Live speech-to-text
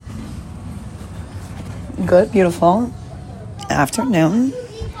Good, beautiful afternoon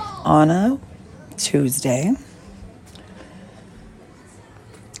on a Tuesday.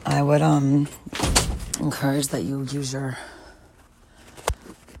 I would encourage that you use your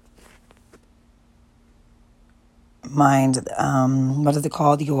mind. What is it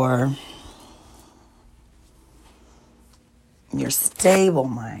called? Your stable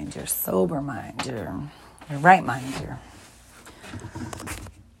mind, your sober mind, your right mind,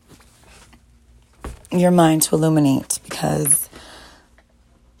 your mind to illuminate, because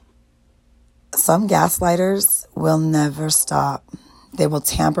some gaslighters will never stop. They will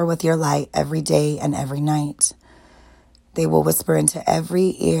tamper with your light every day and every night. They will whisper into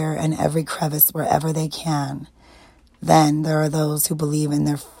every ear and every crevice wherever they can. Then there are those who believe in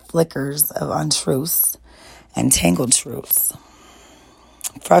their flickers of untruths and tangled truths,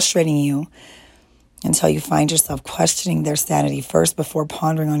 frustrating you until you find yourself questioning their sanity first before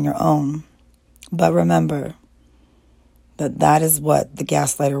pondering on your own. But remember that is what the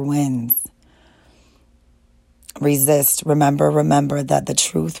gaslighter wins. Resist. Remember that the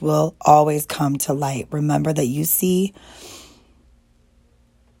truth will always come to light. Remember that you see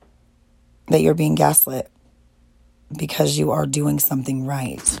that you're being gaslit because you are doing something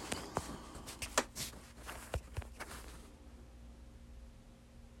right.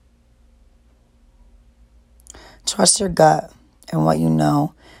 Trust your gut and what you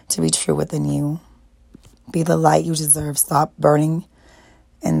know to be true within you. Be the light you deserve. Stop burning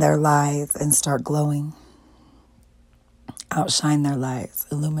in their lies and start glowing. Outshine their lies.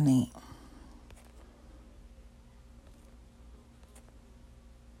 Illuminate.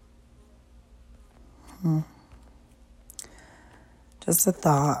 Just a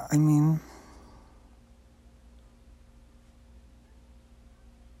thought.